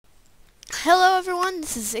Hello everyone,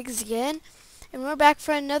 this is Ziggs again, and we're back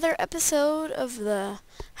for another episode of the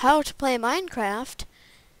How to Play Minecraft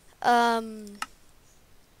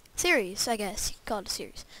series, I guess. You can call it a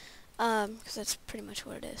series, because that's pretty much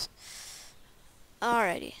what it is.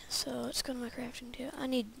 Alrighty, so let's go to my crafting table. I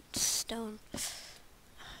need stone.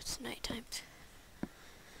 It's nighttime.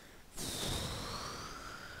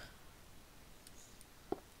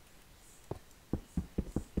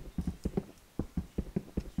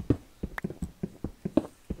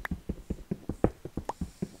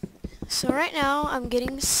 So right now I'm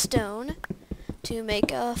getting stone to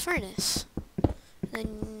make a furnace.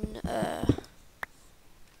 Then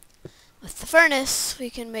with the furnace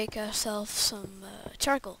we can make ourselves some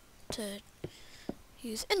charcoal to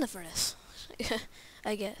use in the furnace,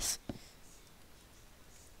 I guess.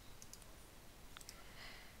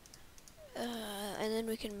 And then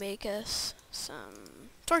we can make us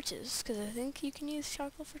some torches, because I think you can use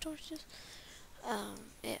charcoal for torches.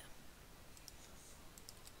 Yeah.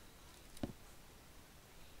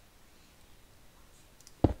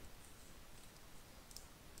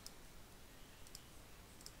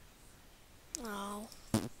 Oh.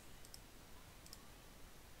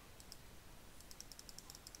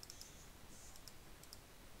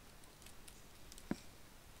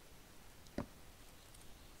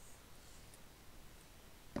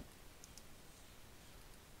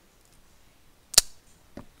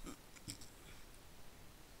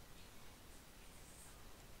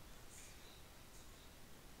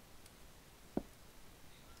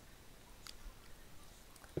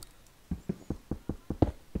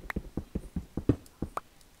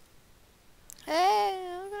 Hey,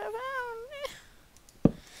 look what I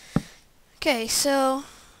found. Okay, so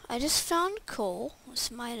I just found coal. Let's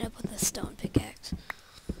mine it up with a stone pickaxe.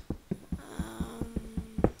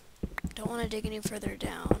 Don't want to dig any further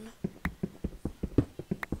down.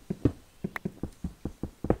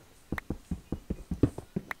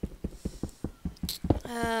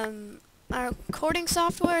 Our recording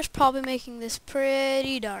software is probably making this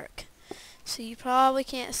pretty dark, so you probably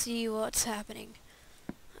can't see what's happening.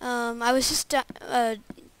 I was just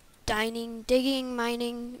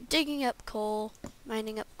digging up coal,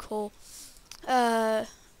 mining up coal. I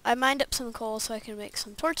mined up some coal so I can make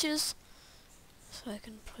some torches. So I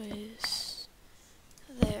can place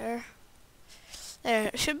there. There,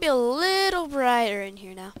 it should be a little brighter in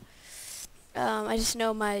here now. I just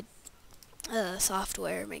know my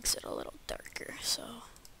software makes it a little darker, so.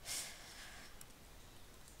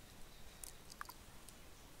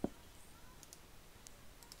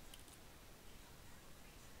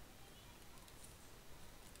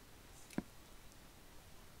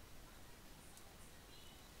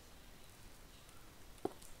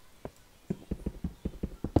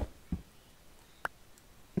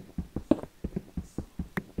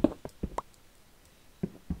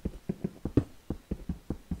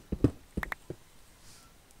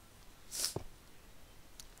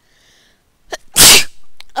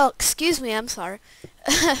 Oh, excuse me, I'm sorry.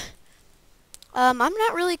 I'm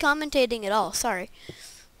not really commentating at all, sorry.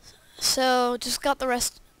 So, just got the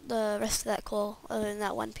rest of that coal, other than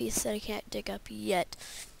that one piece that I can't dig up yet.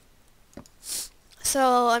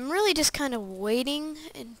 So, I'm really just kind of waiting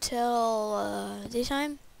until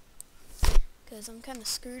daytime, because I'm kind of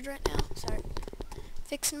screwed right now. Sorry.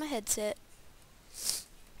 Fixing my headset.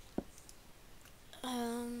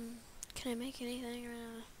 Can I make anything right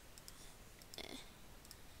now?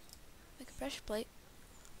 Make a pressure plate.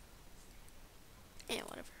 Yeah,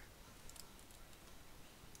 whatever.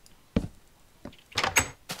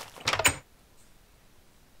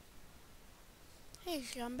 Hey,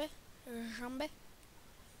 zombie. Zombie.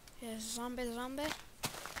 Yes, zombie.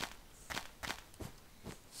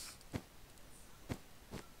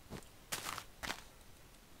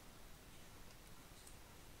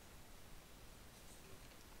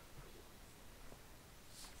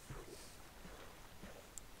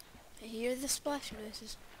 I hear the splash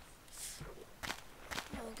noises.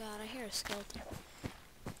 Oh god, I hear a skeleton.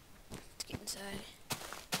 Let's get inside.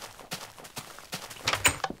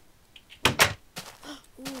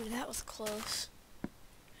 Ooh, that was close.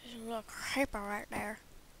 There's a little creeper right there.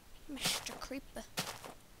 Mr. Creeper.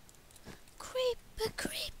 Creeper!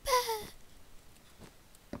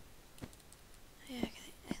 Yeah,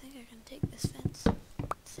 I think I can take this fence.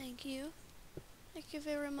 Thank you. Thank you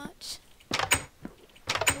very much.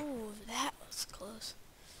 Ooh, that was close.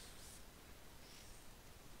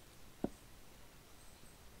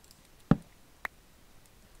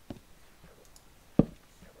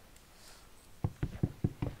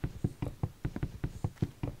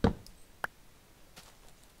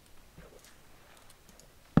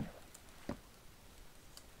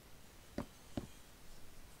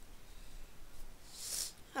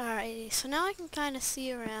 so now I can kind of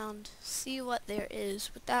see around, see what there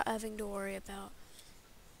is without having to worry about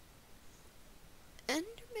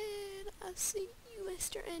Enderman. I see you,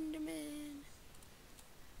 Mr. Enderman.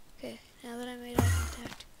 Okay, now that I made eye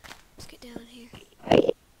contact, let's get down here.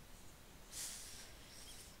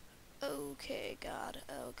 Okay, God,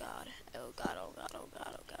 oh God, oh God, oh God, oh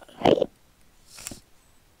God, oh God.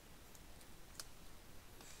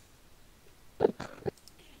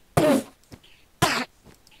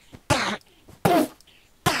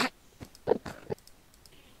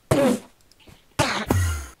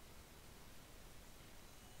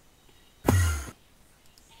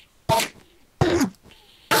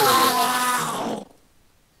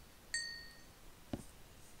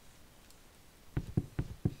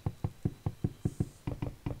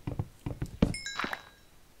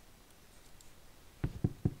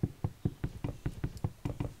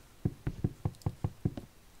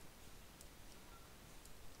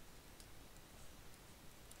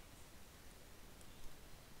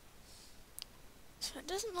 So it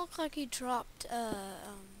doesn't look like he dropped, oh,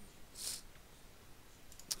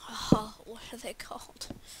 what are they called?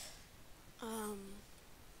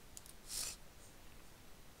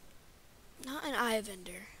 Not an eye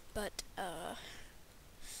vendor, but,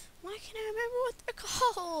 why can't I remember what they're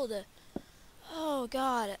called? Oh,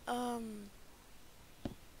 God,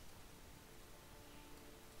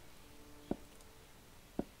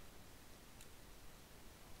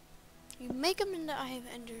 you make them into eye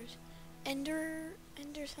vendors. Ender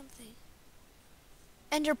something.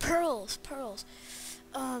 Ender pearls.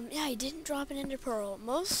 Yeah, he didn't drop an ender pearl.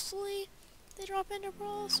 Mostly they drop ender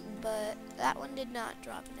pearls, but that one did not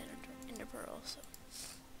drop an ender pearl, so.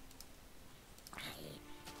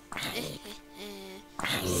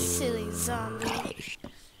 Silly zombie.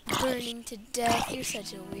 Burning to death. You're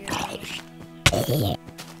such a weirdo.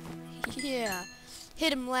 Yeah.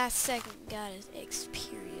 Hit him last second, got his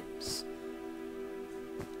experience.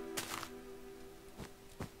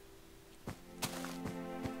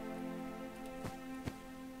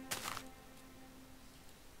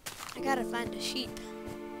 I gotta find a sheep.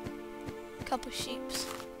 A couple sheeps.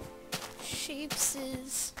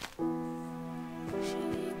 Sheepses.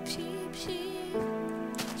 Sheep. Sheepy.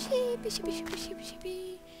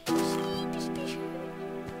 Sheepy.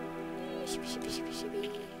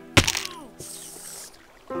 Ow.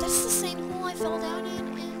 That's the same hole I fell down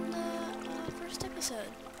in the first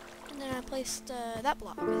episode. And then I placed that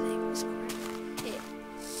block, I think, somewhere. Yeah.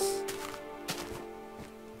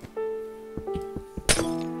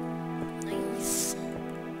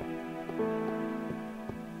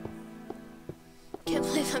 Can't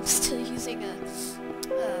believe I'm still using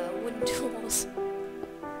wooden tools.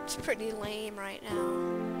 It's pretty lame right now.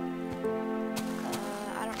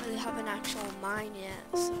 I don't really have an actual mine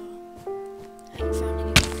yet, so I haven't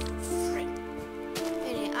found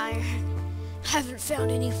any iron. Haven't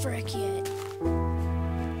found any frick yet. I'm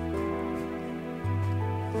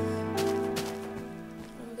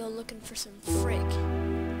gonna go looking for some frick.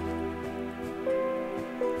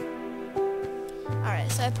 Alright,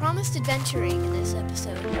 so I promised adventuring in this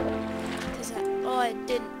episode, because I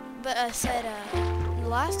didn't, but I said, in the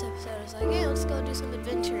last episode, I was like, hey, let's go do some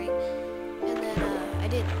adventuring, and then, I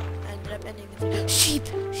didn't. I ended up ending the video. Sheep!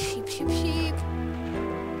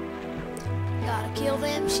 Gotta kill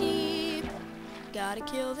them sheep! Gotta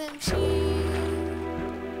kill them sheep!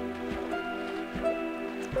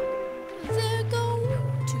 They're going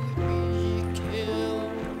to be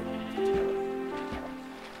killed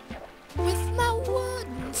with my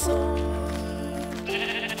wooden sword.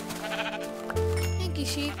 Thank you,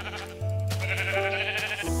 sheep.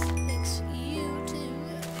 Thanks, you too.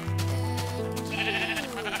 And you.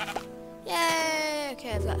 Yay!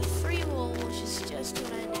 Okay, I've got 3 wool, which is just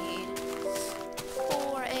what I need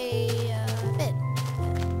for a bed.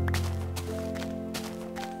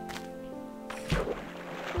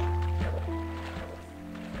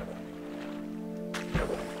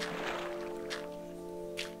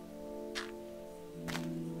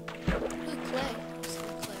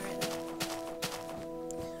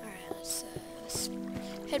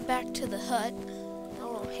 Head back to the hut.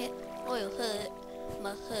 Oil hut.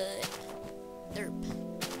 My hut. Derp.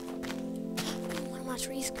 Where do my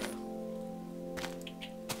trees go?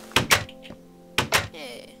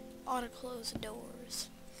 Yeah. Ought to close the doors.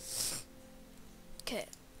 Okay.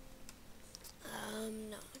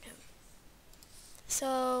 No. Okay.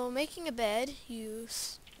 So, making a bed, you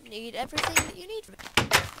need everything that you need.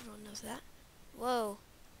 Everyone knows that. Whoa.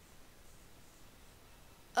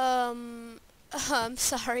 I'm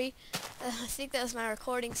sorry. I think that was my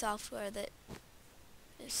recording software that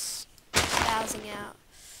is spazzing out.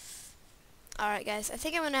 Alright guys, I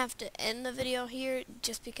think I'm going to have to end the video here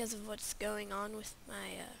just because of what's going on with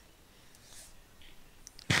my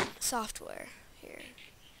software here.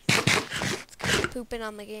 It's kind of pooping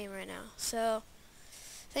on the game right now. So,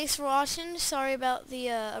 thanks for watching. Sorry about the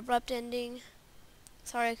abrupt ending.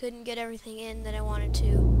 Sorry I couldn't get everything in that I wanted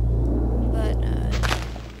to. But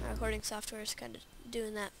my recording software is kind of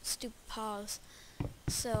doing that stupid pause.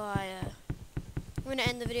 So I'm going to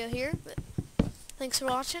end the video here. But thanks for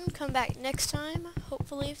watching. Come back next time,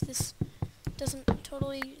 hopefully, if this doesn't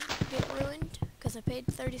totally get ruined, because I paid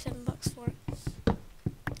 37 bucks for it.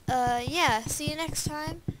 Yeah, see you next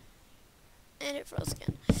time. And it froze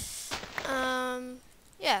again.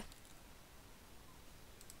 Yeah.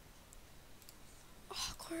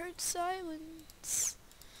 Awkward silence.